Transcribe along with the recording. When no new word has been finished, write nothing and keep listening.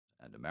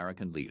and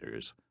American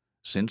leaders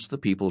since the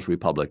People's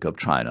Republic of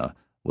China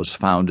was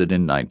founded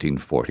in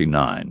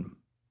 1949.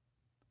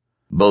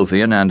 Both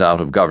in and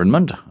out of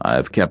government, I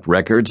have kept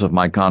records of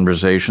my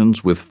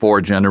conversations with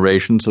 4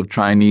 generations of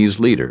Chinese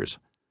leaders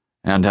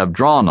and have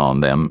drawn on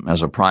them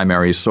as a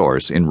primary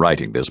source in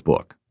writing this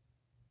book.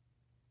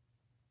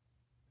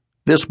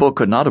 This book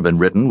could not have been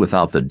written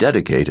without the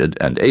dedicated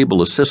and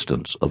able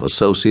assistance of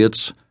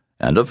associates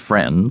and of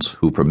friends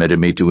who permitted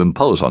me to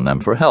impose on them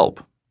for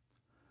help.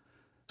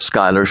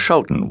 Schuyler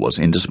Schouten was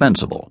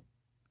indispensable.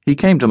 He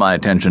came to my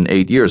attention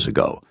 8 years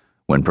ago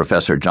when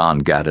Professor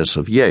John Gaddis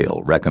of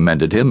Yale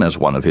recommended him as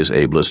one of his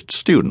ablest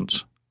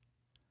students.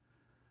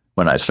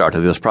 When I started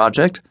this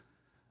project,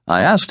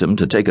 I asked him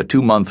to take a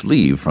 2-month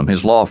leave from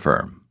his law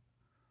firm.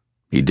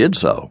 He did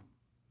so,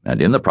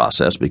 and in the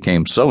process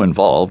became so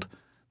involved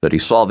that he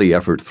saw the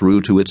effort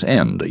through to its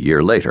end a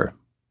year later.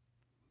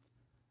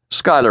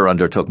 Schuyler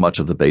undertook much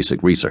of the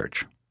basic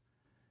research.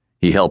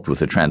 He helped with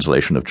the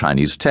translation of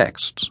Chinese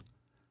texts,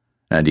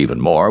 and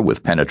even more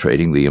with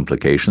penetrating the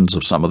implications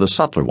of some of the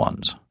subtler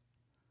ones.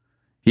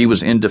 He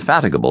was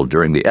indefatigable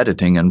during the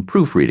editing and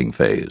proofreading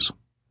phase.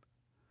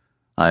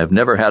 I have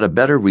never had a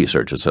better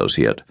research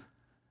associate,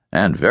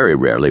 and very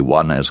rarely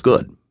one as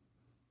good.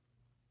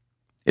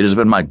 It has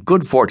been my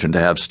good fortune to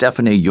have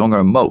Stephanie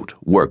Junger-Mote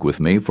work with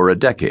me for a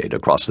decade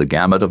across the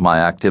gamut of my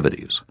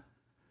activities.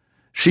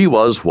 She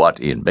was what,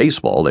 in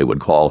baseball, they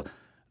would call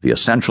the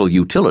essential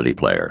utility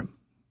player.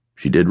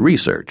 She did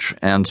research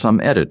and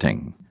some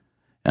editing,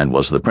 and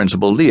was the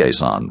principal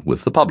liaison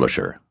with the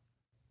publisher.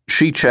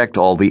 She checked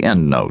all the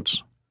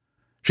endnotes.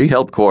 She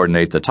helped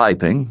coordinate the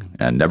typing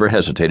and never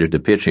hesitated to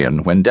pitch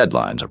in when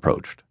deadlines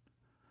approached.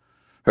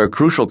 Her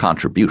crucial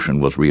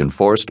contribution was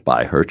reinforced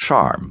by her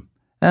charm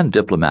and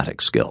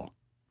diplomatic skill.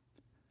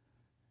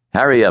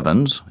 Harry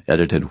Evans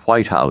edited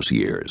White House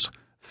Years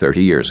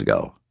 30 years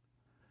ago.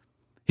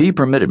 He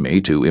permitted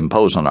me to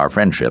impose on our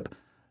friendship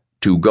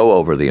to go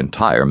over the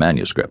entire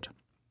manuscript.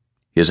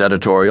 His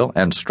editorial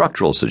and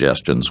structural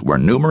suggestions were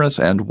numerous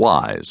and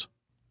wise.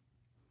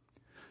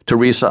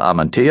 Teresa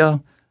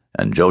Amantia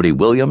and Jody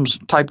Williams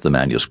typed the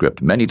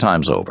manuscript many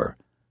times over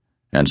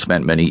and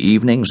spent many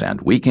evenings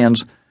and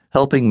weekends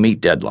helping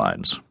meet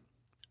deadlines.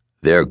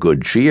 Their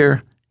good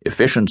cheer,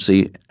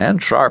 efficiency,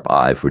 and sharp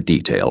eye for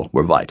detail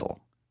were vital.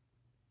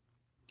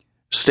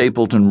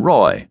 Stapleton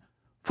Roy,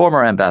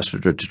 former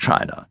ambassador to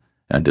China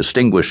and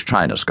distinguished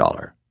China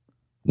scholar.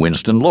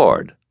 Winston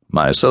Lord,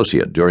 my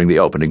associate during the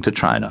opening to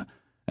China,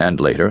 and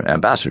later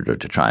ambassador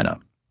to China.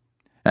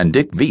 And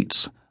Dick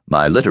Vietz,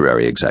 my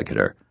literary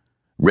executor,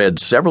 read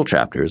several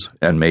chapters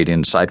and made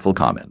insightful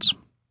comments.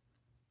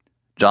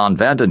 John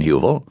Vanden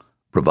Heuvel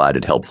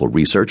provided helpful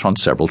research on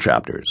several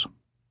chapters.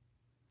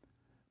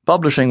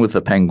 Publishing with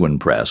the Penguin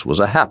Press was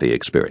a happy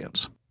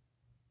experience.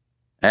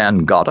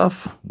 Anne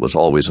Godoff was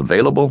always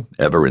available,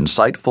 ever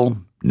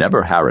insightful,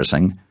 never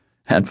harassing,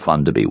 and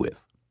fun to be with.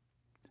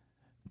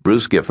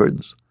 Bruce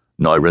Giffords,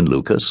 Neuren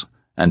Lucas,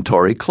 and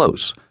Tori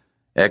Close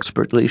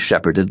expertly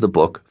shepherded the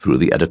book through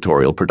the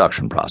editorial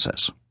production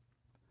process.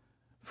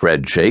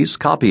 Fred Chase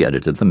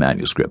copy-edited the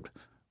manuscript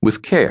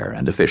with care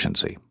and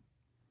efficiency.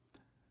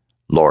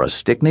 Laura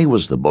Stickney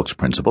was the book's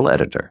principal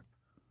editor.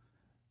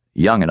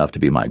 Young enough to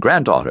be my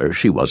granddaughter,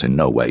 she was in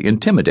no way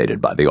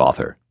intimidated by the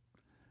author.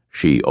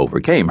 She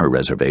overcame her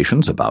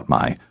reservations about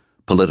my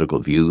political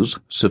views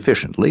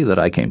sufficiently that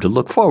I came to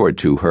look forward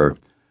to her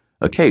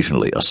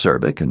occasionally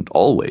acerbic and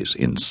always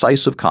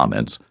incisive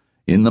comments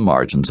in the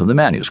margins of the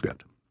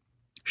manuscript.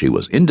 She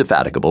was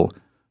indefatigable,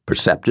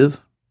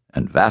 perceptive,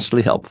 and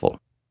vastly helpful.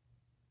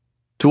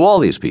 To all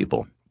these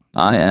people,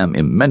 I am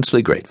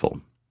immensely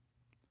grateful.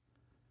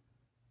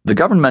 The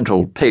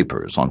governmental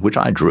papers on which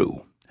I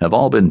drew have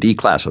all been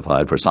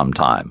declassified for some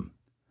time.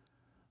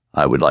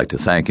 I would like to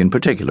thank in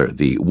particular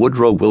the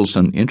Woodrow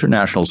Wilson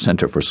International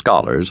Center for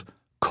Scholars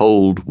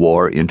Cold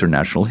War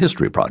International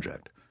History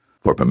Project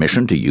for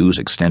permission to use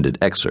extended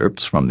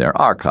excerpts from their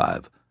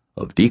archive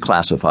of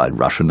declassified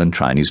Russian and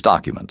Chinese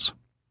documents.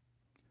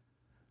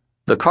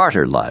 The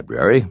Carter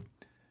Library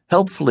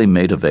helpfully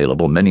made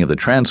available many of the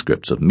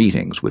transcripts of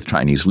meetings with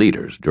Chinese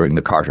leaders during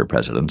the Carter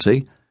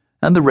presidency,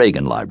 and the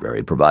Reagan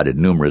Library provided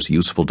numerous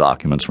useful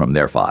documents from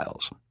their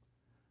files.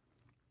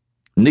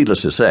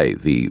 Needless to say,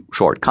 the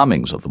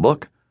shortcomings of the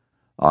book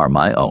are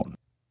my own.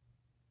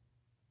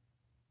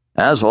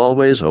 As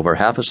always, over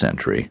half a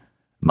century,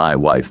 my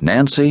wife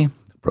Nancy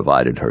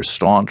provided her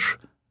staunch,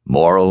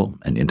 moral,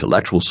 and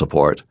intellectual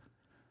support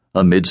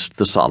amidst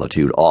the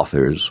solitude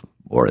authors,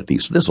 or at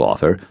least this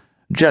author,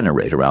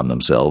 generate around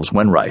themselves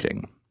when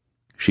writing.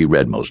 She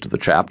read most of the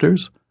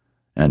chapters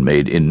and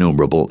made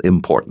innumerable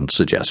important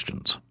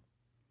suggestions.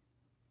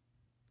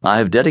 I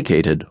have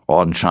dedicated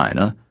On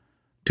China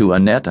to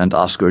Annette and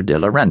Oscar de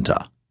la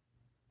Renta.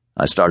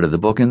 I started the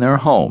book in their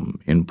home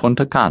in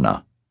Punta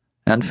Cana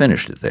and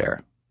finished it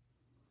there.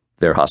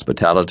 Their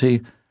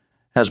hospitality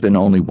has been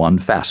only one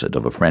facet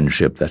of a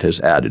friendship that has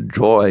added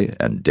joy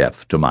and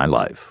depth to my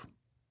life.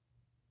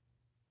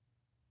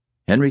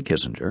 Henry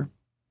Kissinger,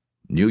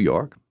 New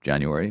York,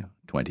 January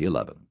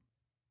 2011.